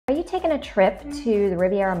taking a trip to the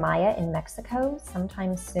Riviera Maya in Mexico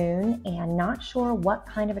sometime soon and not sure what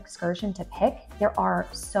kind of excursion to pick. There are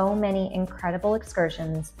so many incredible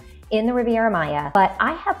excursions in the Riviera Maya, but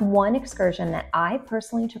I have one excursion that I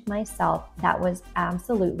personally took myself that was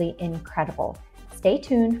absolutely incredible. Stay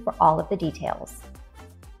tuned for all of the details.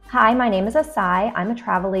 Hi, my name is Asai. I'm a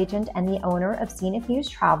travel agent and the owner of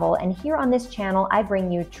CENICviewstravel, and here on this channel I bring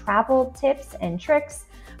you travel tips and tricks,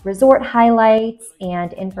 resort highlights,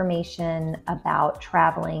 and information about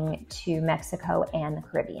traveling to Mexico and the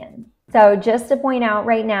Caribbean. So just to point out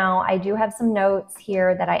right now, I do have some notes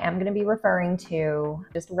here that I am going to be referring to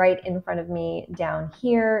just right in front of me down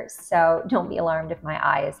here. So don't be alarmed if my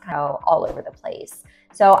eye is kind of all over the place.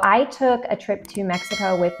 So I took a trip to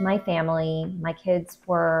Mexico with my family. My kids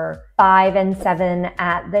were 5 and 7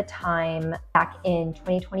 at the time. Back in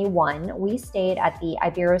 2021, we stayed at the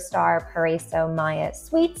Iberostar Riviera Maya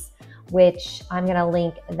Suites, which I'm gonna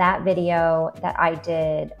link that video that I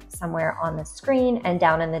did somewhere on the screen and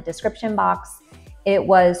down in the description box. It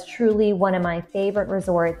was truly one of my favorite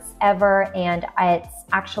resorts ever, and it's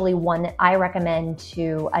actually one that I recommend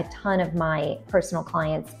to a ton of my personal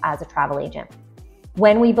clients as a travel agent.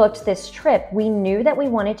 When we booked this trip, we knew that we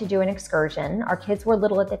wanted to do an excursion. Our kids were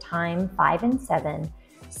little at the time, 5 and 7.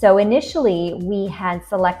 So initially we had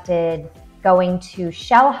selected going to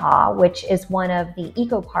Xel-Há, which is one of the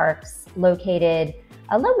eco parks located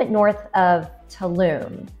a little bit north of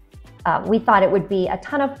Tulum. We thought it would be a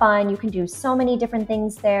ton of fun. You can do so many different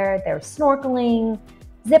things there. There's snorkeling,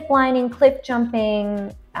 zip lining, cliff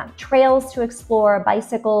jumping, trails to explore,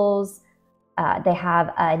 bicycles. They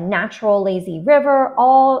have a natural lazy river,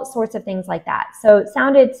 all sorts of things like that. So it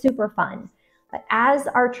sounded super fun. But as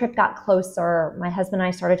our trip got closer, my husband and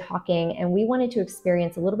I started talking, and we wanted to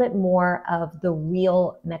experience a little bit more of the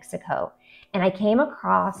real Mexico. And I came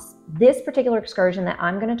across this particular excursion that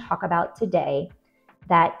I'm going to talk about today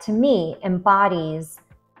that to me embodies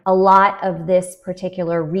a lot of this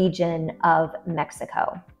particular region of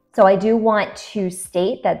Mexico. So I do want to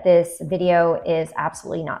state that this video is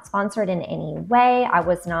absolutely not sponsored in any way. I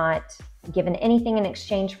was not given anything in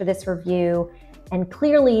exchange for this review. And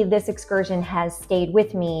clearly this excursion has stayed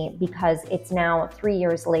with me because it's now 3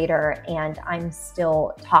 years later and I'm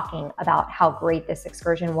still talking about how great this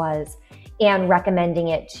excursion was and recommending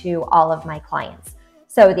it to all of my clients.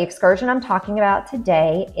 So the excursion I'm talking about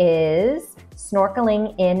today is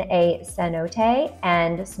snorkeling in a cenote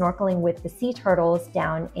and snorkeling with the sea turtles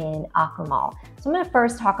down in Akumal. So I'm going to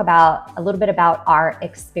first talk about a little bit about our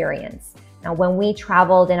experience. Now, when we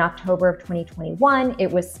traveled in October of 2021,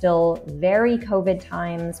 it was still very COVID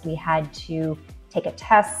times. We had to take a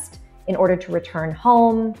test in order to return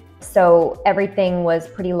home. So everything was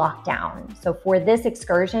pretty locked down. So for this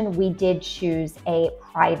excursion, we did choose a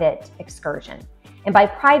private excursion. And by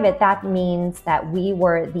private, that means that we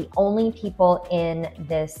were the only people in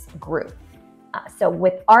this group. So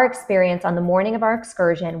with our experience on the morning of our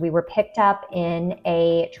excursion, we were picked up in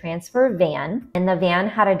a transfer van, and the van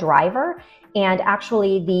had a driver, and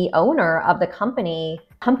actually the owner of the company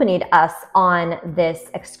accompanied us on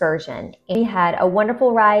this excursion. We had a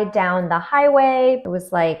wonderful ride down the highway. It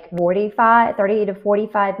was like 30 to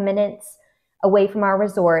 45 minutes away from our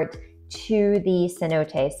resort to the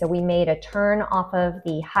cenote. So we made a turn off of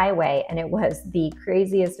the highway, and it was the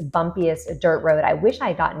craziest, bumpiest dirt road. I wish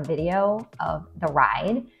I'd gotten video of the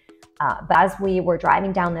ride. But as we were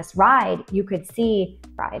driving down this ride, you could see,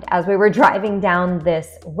 as we were driving down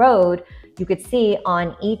this road, you could see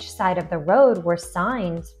on each side of the road were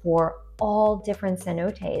signs for all different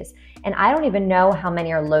cenotes. And I don't even know how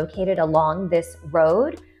many are located along this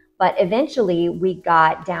road, but eventually we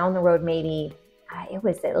got down the road, maybe it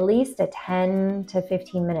was at least a 10 to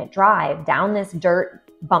 15 minute drive down this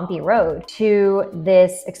dirt bumpy road to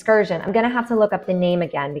this excursion. I'm gonna have to look up the name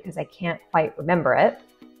again because I can't quite remember it.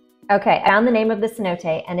 Okay, I found the name of the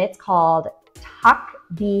cenote, and it's called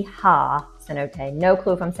Takbiha Cenote. No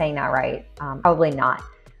clue if I'm saying that right. Probably not,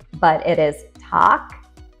 but it is Takbiha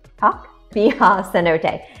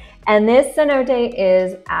Cenote. And this cenote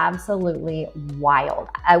is absolutely wild.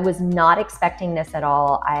 I was not expecting this at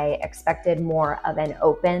all. I expected more of an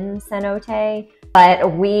open cenote,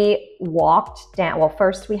 but we walked down. Well,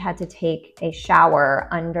 first we had to take a shower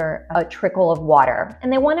under a trickle of water.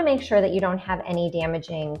 And they want to make sure that you don't have any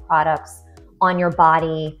damaging products on your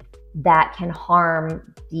body that can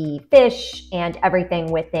harm the fish and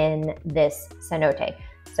everything within this cenote.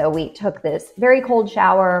 So we took this very cold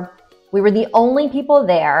shower. We were the only people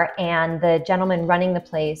there, and the gentleman running the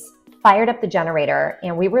place fired up the generator,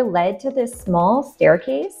 and we were led to this small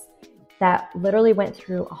staircase that literally went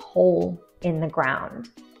through a hole in the ground.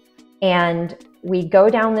 And we go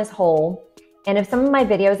down this hole. And if some of my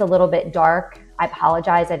video is a little bit dark, I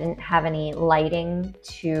apologize. I didn't have any lighting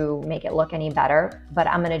to make it look any better, but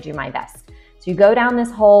I'm gonna do my best. So you go down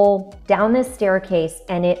this hole, down this staircase,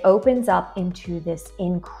 and it opens up into this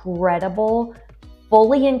incredible,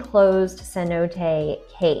 fully enclosed cenote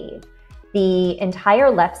cave. The entire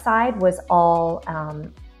left side was all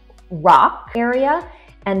rock area,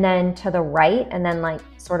 and then to the right, and then like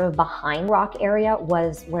sort of behind rock area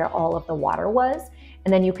was where all of the water was.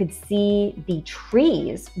 And then you could see the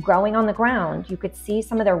trees growing on the ground. You could see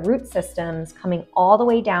some of their root systems coming all the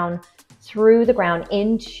way down through the ground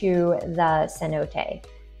into the cenote.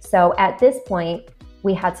 So at this point,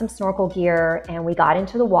 we had some snorkel gear and we got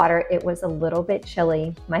into the water. It was a little bit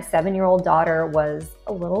chilly. My 7-year-old daughter was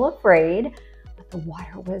a little afraid, but the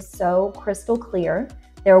water was so crystal clear.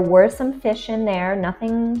 There were some fish in there,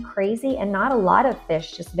 nothing crazy, and not a lot of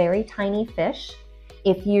fish, just very tiny fish.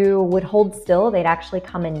 If you would hold still, they'd actually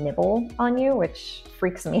come and nibble on you, which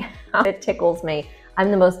freaks me out. It tickles me. I'm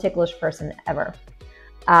the most ticklish person ever.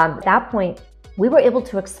 At that point, we were able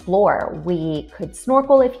to explore. We could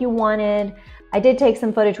snorkel if you wanted. I did take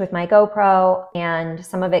some footage with my GoPro, and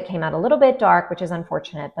some of it came out a little bit dark, which is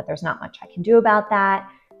unfortunate, but there's not much I can do about that.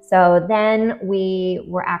 So then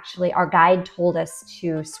our guide told us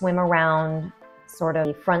to swim around sort of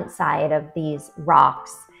the front side of these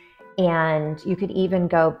rocks. And you could even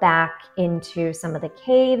go back into some of the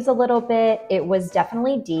caves a little bit. It was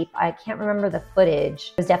definitely deep. I can't remember the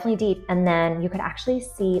footage. It was definitely deep. And then you could actually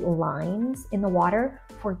see lines in the water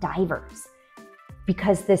for divers,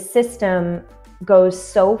 because this system goes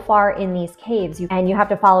so far in these caves, and you have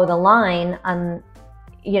to follow the line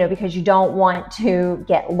because you don't want to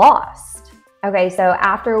get lost. Okay, so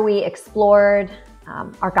after we explored,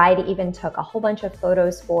 our guide even took a whole bunch of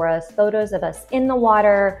photos for us, photos of us in the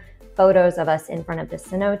water, photos of us in front of the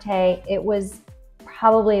cenote. It was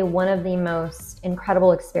probably one of the most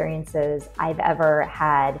incredible experiences I've ever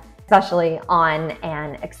had, especially on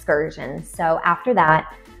an excursion. So after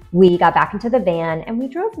that, we got back into the van and we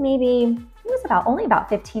drove only about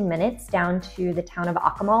 15 minutes down to the town of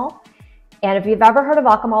Akumal. And if you've ever heard of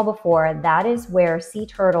Akumal before, that is where sea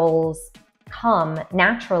turtles come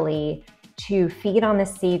naturally to feed on the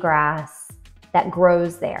seagrass that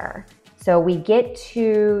grows there. So we get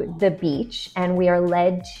to the beach and we are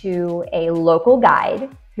led to a local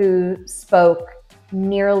guide who spoke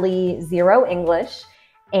nearly zero English.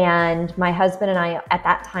 And my husband and I at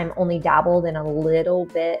that time only dabbled in a little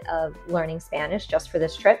bit of learning Spanish just for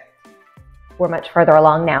this trip. We're much further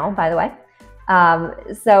along now, by the way.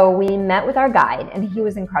 So we met with our guide and he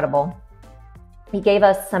was incredible. He gave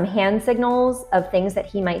us some hand signals of things that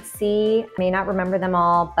he might see. I may not remember them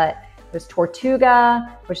all, but there's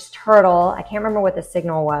tortuga, which is turtle. I can't remember what the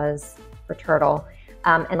signal was for turtle.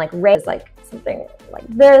 And like ray is like something like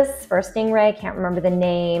this for a stingray. Can't remember the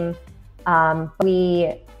name.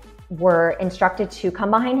 We were instructed to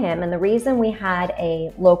come behind him. And the reason we had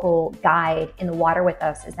a local guide in the water with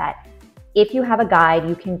us is that if you have a guide,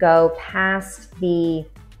 you can go past the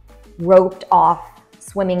roped off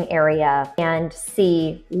swimming area and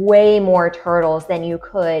see way more turtles than you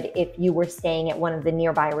could if you were staying at one of the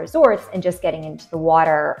nearby resorts and just getting into the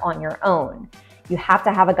water on your own. You have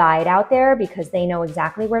to have a guide out there because they know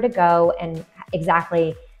exactly where to go and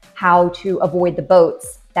exactly how to avoid the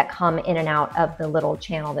boats that come in and out of the little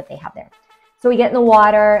channel that they have there. So we get in the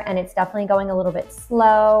water and it's definitely going a little bit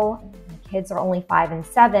slow. The kids are only 5 and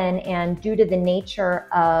 7, and due to the nature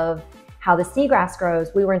of how the seagrass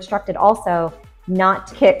grows, we were instructed also not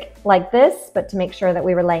to kick like this, but to make sure that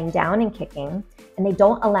we were laying down and kicking. And they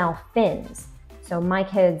don't allow fins. So my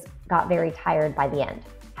kids got very tired by the end.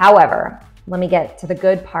 However, let me get to the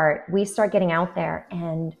good part. We start getting out there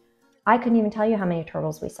and I couldn't even tell you how many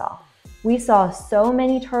turtles we saw. We saw so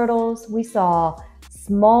many turtles. We saw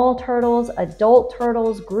small turtles, adult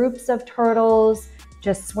turtles, groups of turtles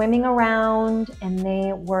just swimming around, and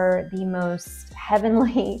they were the most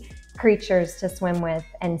heavenly creatures to swim with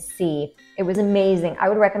and see. It was amazing. I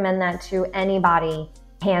would recommend that to anybody,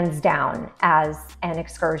 hands down, as an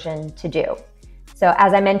excursion to do. So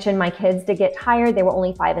as I mentioned, my kids did get tired. They were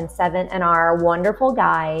only 5 and 7, and our wonderful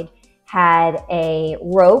guide had a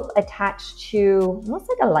rope attached to almost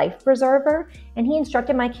like a life preserver, and he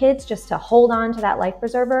instructed my kids just to hold on to that life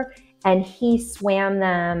preserver, and he swam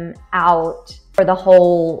them out for the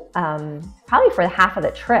whole, probably for half of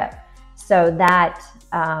the trip, so that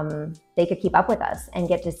they could keep up with us and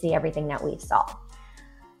get to see everything that we saw.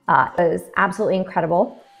 It was absolutely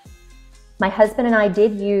incredible. My husband and I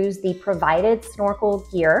did use the provided snorkel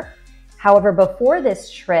gear. However, before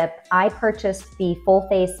this trip, I purchased the full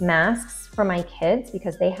face masks for my kids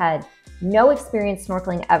because they had no experience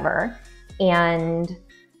snorkeling ever. And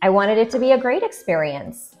I wanted it to be a great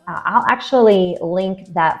experience. I'll actually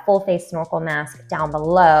link that full face snorkel mask down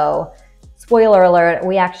below. Spoiler alert,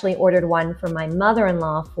 we actually ordered one for my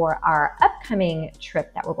mother-in-law for our upcoming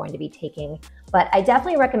trip that we're going to be taking. But I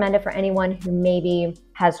definitely recommend it for anyone who maybe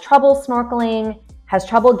has trouble snorkeling, has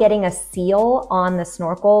trouble getting a seal on the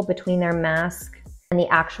snorkel between their mask and the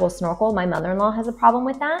actual snorkel. My mother-in-law has a problem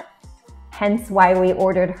with that, hence why we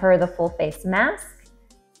ordered her the full face mask.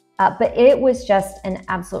 But it was just an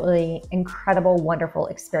absolutely incredible, wonderful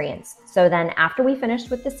experience. So then after we finished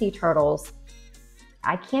with the sea turtles,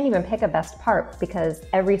 I can't even pick a best part because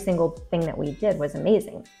every single thing that we did was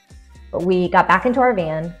amazing. But we got back into our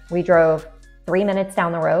van, we drove 3 minutes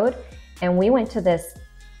down the road, and we went to this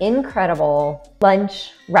incredible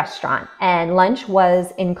lunch restaurant, and lunch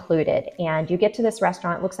was included. And you get to this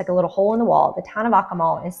restaurant, it looks like a little hole in the wall. The town of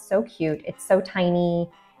Akumal is so cute. It's so tiny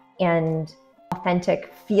and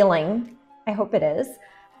authentic feeling. I hope it is.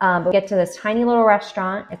 But we get to this tiny little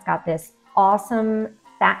restaurant. It's got this awesome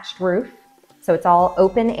thatched roof. So it's all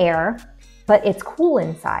open air, but it's cool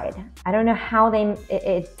inside. I don't know how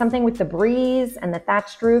it's something with the breeze and the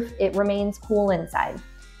thatched roof, it remains cool inside.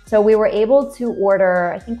 So we were able to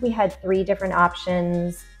order, I think we had 3 different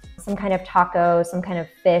options, some kind of taco, some kind of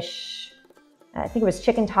fish, I think it was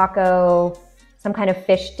chicken taco, some kind of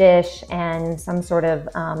fish dish, and some sort of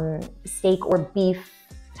steak or beef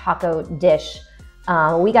taco dish.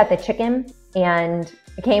 We got the chicken, and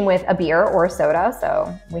it came with a beer or a soda,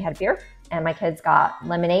 so we had beer, and my kids got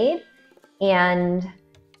lemonade. And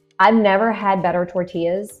I've never had better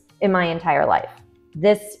tortillas in my entire life.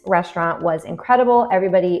 This restaurant was incredible.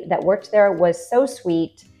 Everybody that worked there was so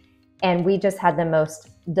sweet, and we just had the most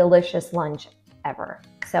delicious lunch ever.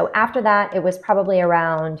 So after that, it was probably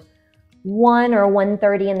around 1 or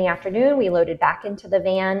 1:30 in the afternoon. We loaded back into the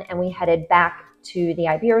van and we headed back to the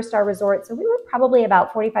Iberostar Resort. So we were probably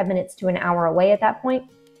about 45 minutes to an hour away at that point.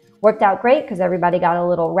 Worked out great because everybody got a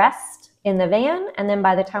little rest in the van. And then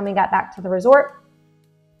by the time we got back to the resort,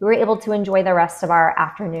 we were able to enjoy the rest of our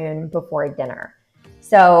afternoon before dinner.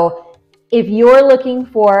 So if you're looking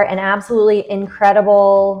for an absolutely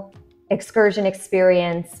incredible excursion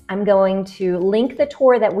experience, I'm going to link the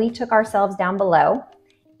tour that we took ourselves down below.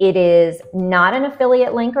 It is not an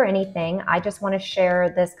affiliate link or anything. I just want to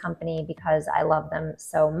share this company because I love them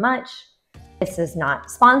so much. This is not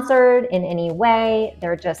sponsored in any way.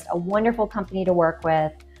 They're just a wonderful company to work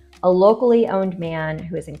with, a locally owned man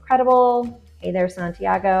who is incredible. Hey there,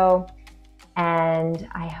 Santiago. And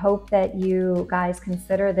I hope that you guys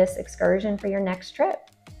consider this excursion for your next trip.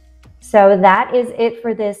 So that is it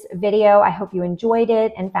for this video. I hope you enjoyed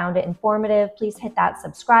it and found it informative. Please hit that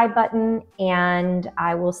subscribe button, and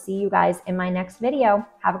I will see you guys in my next video.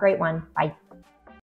 Have a great one. Bye.